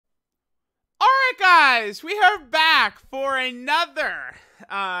Alright guys, we are back for another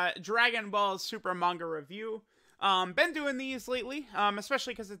Dragon Ball Super manga review. Been doing these lately,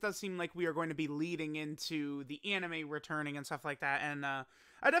 especially because it does seem like we are going to be leading into the anime returning and stuff like that, and I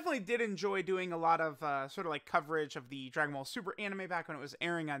definitely did enjoy doing a lot of sort of like coverage of the Dragon Ball Super anime back when it was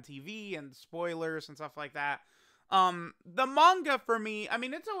airing on TV, and spoilers and stuff like that. The manga for me, I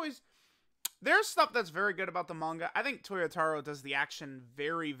mean, it's always... There's stuff that's very good about the manga. I think Toyotaro does the action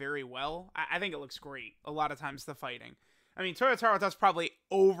very, very well. I think it looks great a lot of times, the fighting. I mean, Toyotaro does probably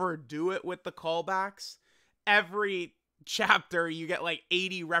overdo it with the callbacks. Every chapter, you get like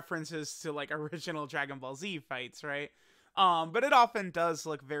 80 references to like original Dragon Ball Z fights, right? But it often does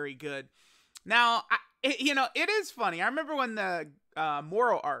look very good. Now, it is funny. I remember when the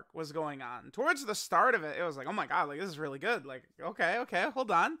Moro arc was going on. Towards the start of it, it was like, oh my god, like this is really good. Like, okay,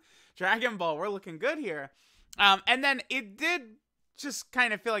 hold on. Dragon Ball, we're looking good here. And then it did just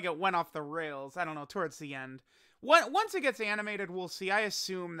kind of feel like it went off the rails, I don't know, towards the end. Once it gets animated, we'll see. I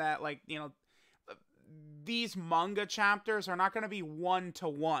assume that, like, these manga chapters are not going to be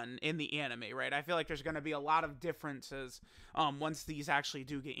one-to-one in the anime, right? I feel like there's going to be a lot of differences once these actually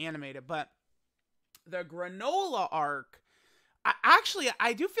do get animated. But the Granola arc,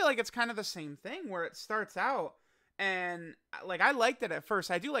 I do feel like it's kind of the same thing, where it starts out, and, like, I liked it at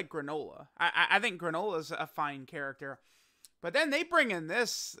first. I do like Granola. I think Granola's a fine character. But then they bring in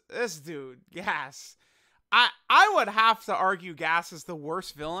this dude, Gas. I would have to argue Gas is the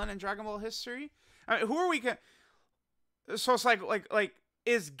worst villain in Dragon Ball history. I mean, who are we... So it's like,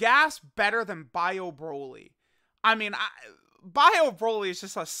 is Gas better than Bio Broly? I mean, Bio Broly is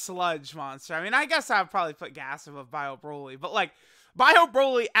just a sludge monster. I mean, I guess I would probably put Gas above Bio Broly. But, like, Bio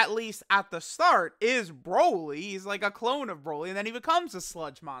Broly, at least at the start, is Broly. He's like a clone of Broly, and then he becomes a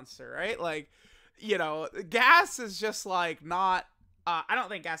sludge monster, right? Like, Gas is just, like, not... I don't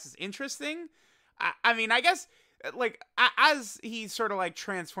think Gas is interesting. I mean, I guess, like, as he sort of, like,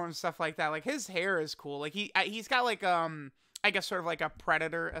 transforms, stuff like that, like, his hair is cool. Like, he's got, like, I guess sort of, like, a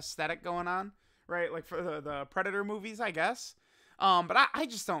Predator aesthetic going on, right? Like, for the Predator movies, I guess. But I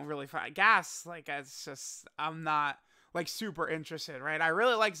just don't really find... Gas, like, it's just... I'm not... like, super interested, right? I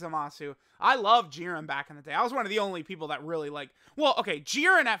really like Zamasu. I loved Jiren back in the day. I was one of the only people that really liked... Well, okay,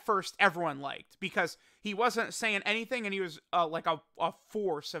 Jiren at first everyone liked, because he wasn't saying anything, and he was, like, a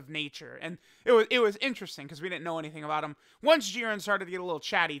force of nature. And it was interesting, because we didn't know anything about him. Once Jiren started to get a little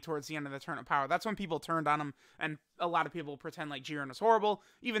chatty towards the end of the Turn of Power, that's when people turned on him, and a lot of people pretend like Jiren was horrible,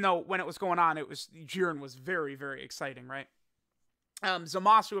 even though when it was going on, Jiren was very, very exciting, right?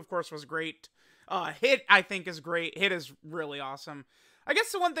 Zamasu, of course, was great. Hit, I think, is great. Hit is really awesome. I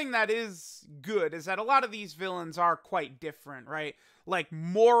guess the one thing that is good is that a lot of these villains are quite different, right? Like,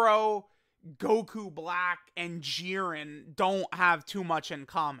 Moro, Goku Black, and Jiren don't have too much in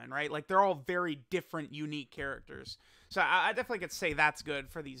common, right? Like, they're all very different, unique characters. So I definitely could say that's good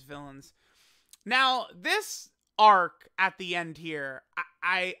for these villains. Now, this arc at the end here,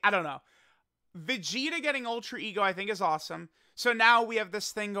 I don't know. Vegeta getting Ultra Ego, I think, is awesome. So now we have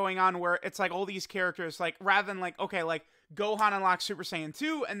this thing going on where it's like all these characters, like, rather than like, okay, like Gohan unlocks Super Saiyan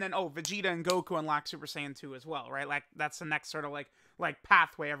 2, and then, oh, Vegeta and Goku unlock Super Saiyan 2 as well, right? Like, that's the next sort of like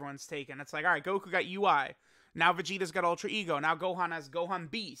pathway everyone's taken. It's like, all right, Goku got UI. Now Vegeta's got Ultra Ego. Now Gohan has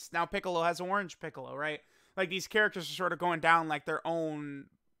Gohan Beast. Now Piccolo has Orange Piccolo, right? Like, these characters are sort of going down like their own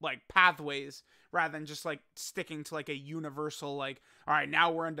like pathways, rather than just like sticking to like a universal, like, all right,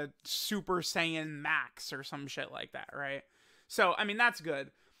 now we're into Super Saiyan Max or some shit like that, right? So, I mean, that's good.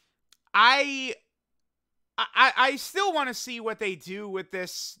 I still want to see what they do with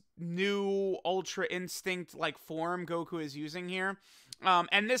this new Ultra Instinct, like, form Goku is using here.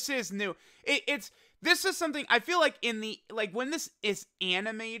 And this is new. This is something, I feel like when this is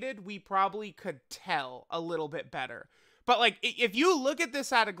animated, we probably could tell a little bit better. But, like, if you look at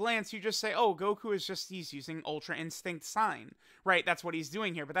this at a glance, you just say, oh, Goku is just, he's using Ultra Instinct Sign, right? That's what he's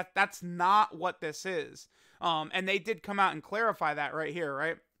doing here. But that's not what this is. And they did come out and clarify that right here,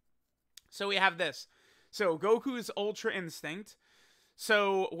 right? So we have this. So Goku's Ultra Instinct.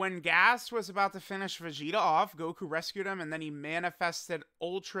 So when Gas was about to finish Vegeta off, Goku rescued him, and then he manifested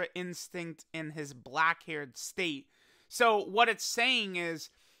Ultra Instinct in his black-haired state. So what it's saying is,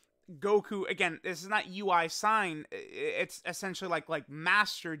 Goku, again, this is not UI sign, it's essentially like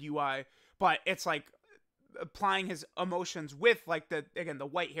mastered UI, but it's like applying his emotions with, like, the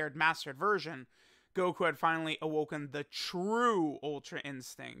white-haired mastered version. Goku had finally awoken the true Ultra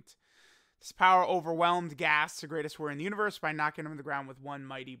Instinct. This power overwhelmed Gas, the greatest warrior in the universe, by knocking him to the ground with one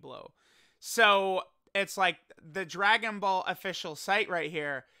mighty blow. So it's like the Dragon Ball official site right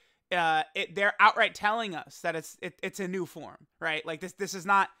here. They're outright telling us that it's a new form, right? Like, this is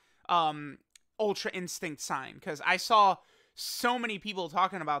not Ultra Instinct sign, because I saw so many people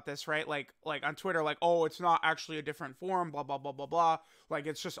talking about this, right? Like on Twitter, like, oh, it's not actually a different form, blah blah blah blah blah. Like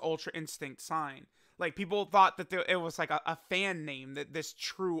it's just Ultra Instinct sign. Like people thought that it was like a fan name, that this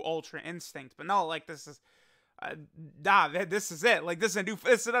true Ultra Instinct, but no, like this is this is it. Like this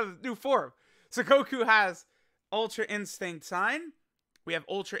is another new form. So Goku has Ultra Instinct sign. We have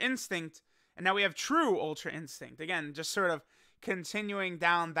Ultra Instinct, and now we have true Ultra Instinct. Again, just sort of continuing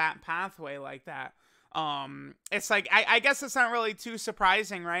down that pathway like that. It's like, I guess it's not really too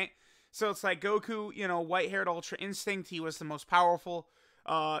surprising, right? So it's like Goku, you know, white-haired Ultra Instinct, he was the most powerful.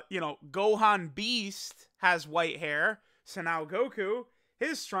 You know, Gohan Beast has white hair, so now Goku,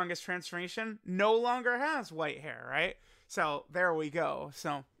 his strongest transformation, no longer has white hair, right? So there we go.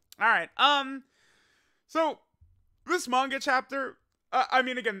 So, alright, so this manga chapter, I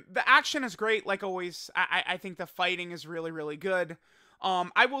mean, again, the action is great, like always. I think the fighting is really, really good.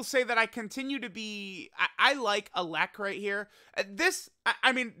 I will say that I continue to be, I like Alec right here. This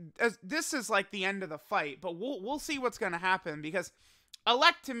is like the end of the fight, but we'll see what's going to happen, because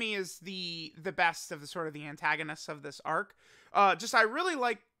Alec to me is the best of the sort of the antagonists of this arc. I really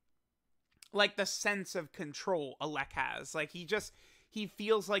like the sense of control Alec has. Like he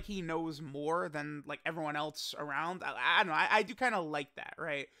feels like he knows more than like everyone else around. I don't know. I do kind of like that,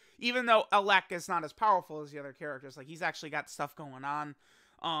 right? Even though Alec is not as powerful as the other characters, like he's actually got stuff going on.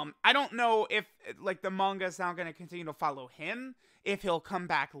 I don't know if like the manga is now going to continue to follow him, if he'll come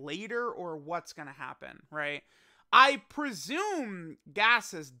back later, or what's going to happen, right? I presume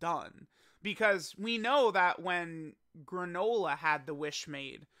Gas is done, because we know that when Granola had the wish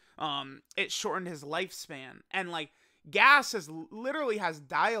made, it shortened his lifespan, and like Gas literally has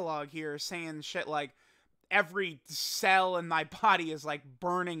dialogue here saying shit like, every cell in my body is like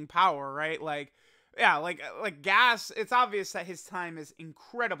burning power, right? Like, yeah, like Gas, it's obvious that his time is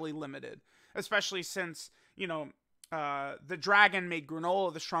incredibly limited, especially since, you know, the dragon made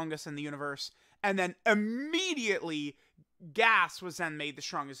Granola the strongest in the universe, and then immediately Gas was then made the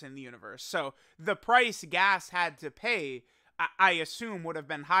strongest in the universe. So the price Gas had to pay, I assume, would have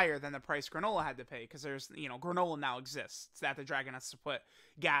been higher than the price Granola had to pay, because there's, you know, Granola now exists that the dragon has to put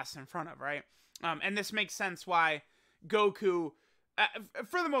Gas in front of, right? And this makes sense why Goku,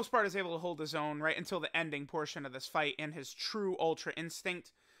 for the most part, is able to hold his own, right, until the ending portion of this fight in his true Ultra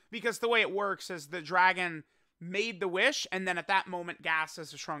Instinct. Because the way it works is the dragon made the wish, and then at that moment, Gas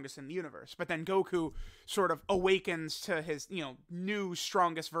is the strongest in the universe. But then Goku sort of awakens to his, you know, new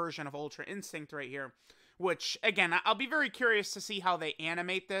strongest version of Ultra Instinct right here. Which, again, I'll be very curious to see how they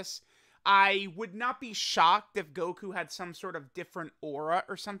animate this. I would not be shocked if Goku had some sort of different aura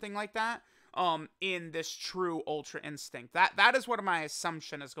or something like that. In this true Ultra Instinct. That is what my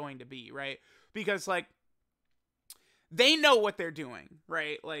assumption is going to be, right? Because, like, they know what they're doing,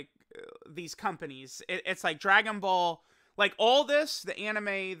 right? Like, these companies. It's like Dragon Ball, like, all this, the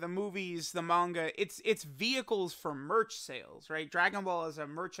anime, the movies, the manga, it's vehicles for merch sales, right? Dragon Ball is a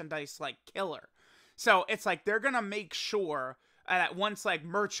merchandise, like, killer. So, it's like, they're gonna make sure that once, like,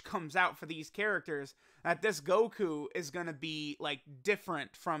 merch comes out for these characters, that this Goku is going to be, like,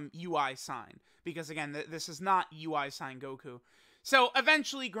 different from UI Sign. Because, again, this is not UI Sign Goku. So,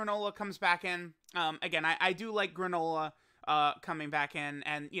 eventually, Granola comes back in. Again, I do like Granola coming back in.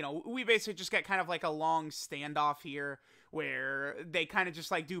 And, you know, we basically just get kind of, like, a long standoff here, where they kind of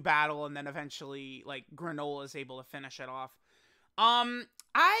just, like, do battle, and then eventually, like, Granola is able to finish it off.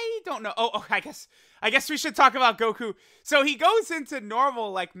 I don't know. Oh, I guess we should talk about Goku. So, he goes into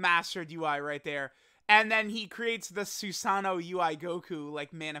normal, like, mastered UI right there. And then he creates the Susanoo UI Goku,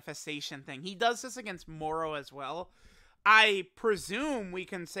 like, manifestation thing. He does this against Moro as well. I presume we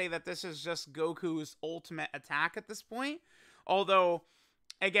can say that this is just Goku's ultimate attack at this point. Although,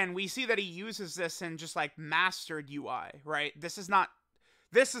 again, we see that he uses this in just, like, mastered UI, right? This is not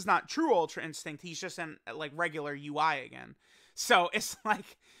true Ultra Instinct. He's just in, like, regular UI again. So, it's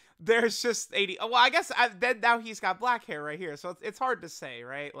like, there's just 80... Well, I guess then now he's got black hair right here. So, it's hard to say,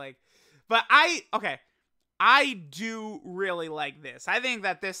 right? Like... But I do really like this. I think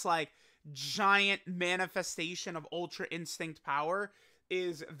that this, like, giant manifestation of Ultra Instinct power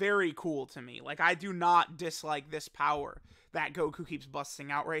is very cool to me. Like, I do not dislike this power that Goku keeps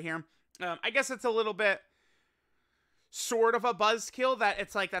busting out right here. I guess it's a little bit sort of a buzzkill that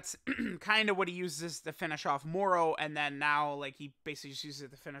it's like that's kind of what he uses to finish off Moro, and then now, like, he basically just uses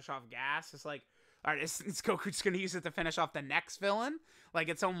it to finish off Gas. It's like, all right, is Goku just going to use it to finish off the next villain? Like,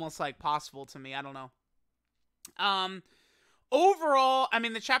 it's almost, like, possible to me. I don't know. Overall, I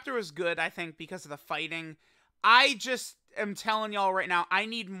mean, the chapter was good, I think, because of the fighting. I just am telling y'all right now, I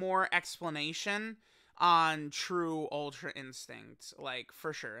need more explanation on true Ultra Instinct, like,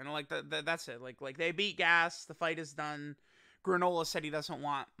 for sure. And like that's it. Like they beat Gas, the fight is done. Granola said he doesn't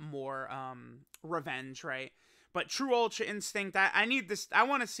want more revenge, right? But true Ultra Instinct, I need this. I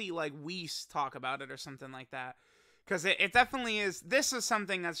want to see like Whis talk about it or something like that, because it definitely is. This is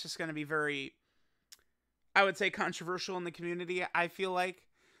something that's just going to be very, I would say, controversial in the community. I feel like,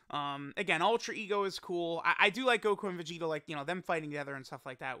 again, Ultra Ego is cool. I do like Goku and Vegeta, like, you know, them fighting together and stuff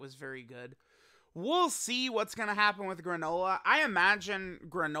like that was very good. We'll see what's going to happen with Granola. I imagine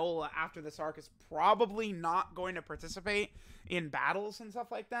Granola, after this arc, is probably not going to participate in battles and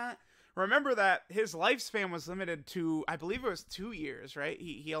stuff like that. Remember that his lifespan was limited to, I believe it was 2 years, right?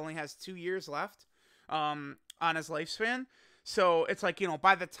 He only has 2 years left on his lifespan. So it's like, you know,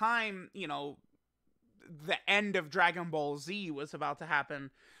 by the time, you know, the end of Dragon Ball Z was about to happen,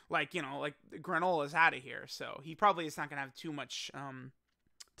 like, you know, like, Granola's out of here. So he probably is not going to have too much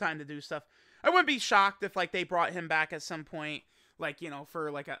time to do stuff. I wouldn't be shocked if, like, they brought him back at some point, like, you know, for,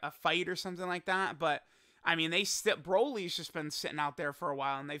 like, a fight or something like that. But, I mean, Broly's just been sitting out there for a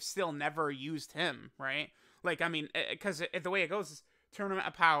while, and they've still never used him, right? Like, I mean, because the way it goes is Tournament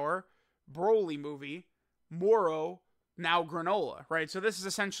of Power, Broly movie, Moro, now Granola, right? So this is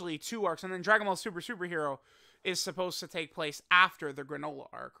essentially 2 arcs. And then Dragon Ball Super Superhero is supposed to take place after the Granola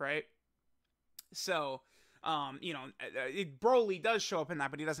arc, right? So, you know, Broly does show up in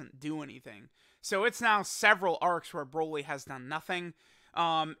that, but he doesn't do anything. So it's now several arcs where Broly has done nothing.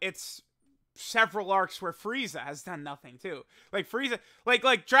 It's several arcs where Frieza has done nothing too. Like Frieza,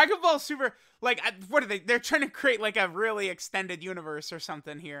 like Dragon Ball Super, like, what are they? They're trying to create like a really extended universe or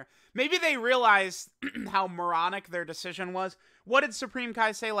something here. Maybe they realized how moronic their decision was. What did Supreme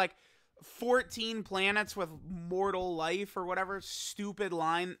Kai say? Like 14 planets with mortal life or whatever stupid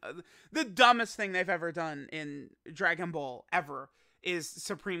line. The dumbest thing they've ever done in Dragon Ball ever is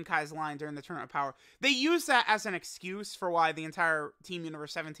Supreme Kai's line during the Tournament of Power. They use that as an excuse for why the entire Team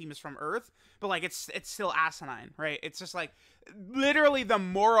Universe 7 team is from Earth, but like it's still asinine, right? It's just like literally the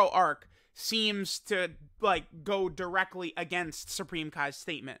Moro arc seems to like go directly against Supreme Kai's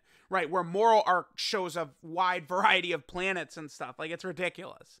statement, right? Where Moro arc shows a wide variety of planets and stuff. Like it's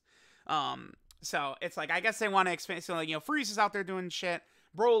ridiculous. So it's like, I guess they want to expand. So like, you know, Frieza's out there doing shit.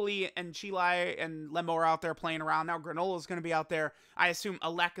 Broly and Chilai and Lembo are out there playing around. Now Granola's going to be out there. I assume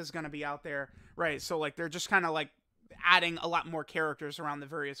Alec is going to be out there, right? So like they're just kind of like adding a lot more characters around the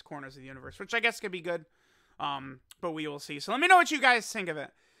various corners of the universe, which I guess could be good. But we will see. So let me know what you guys think of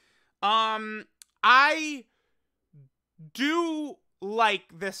it. I do like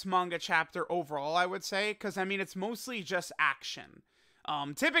this manga chapter overall, I would say, because I mean it's mostly just action.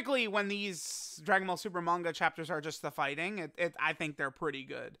 Typically when these Dragon Ball Super manga chapters are just the fighting, I think they're pretty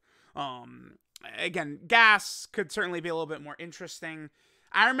good. Again, Gas could certainly be a little bit more interesting.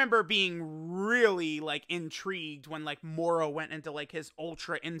 I remember being really, like, intrigued when, like, Moro went into, like, his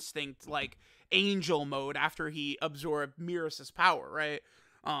Ultra Instinct, like, angel mode after he absorbed Miras's power, right?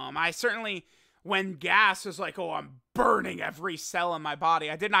 I certainly, when Gas was like, oh, I'm burning every cell in my body,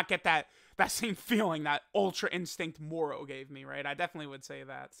 I did not get that same feeling that Ultra Instinct Moro gave me, right? I definitely would say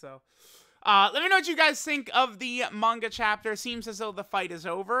that. So, let me know what you guys think of the manga chapter. Seems as though the fight is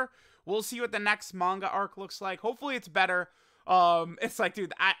over. We'll see what the next manga arc looks like. Hopefully it's better. It's like,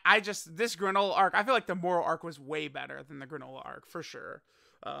 dude, I just, this Granola arc, I feel like the Moro arc was way better than the Granola arc, for sure.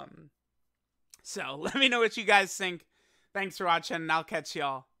 So, let me know what you guys think. Thanks for watching, and I'll catch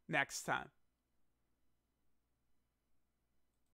y'all next time.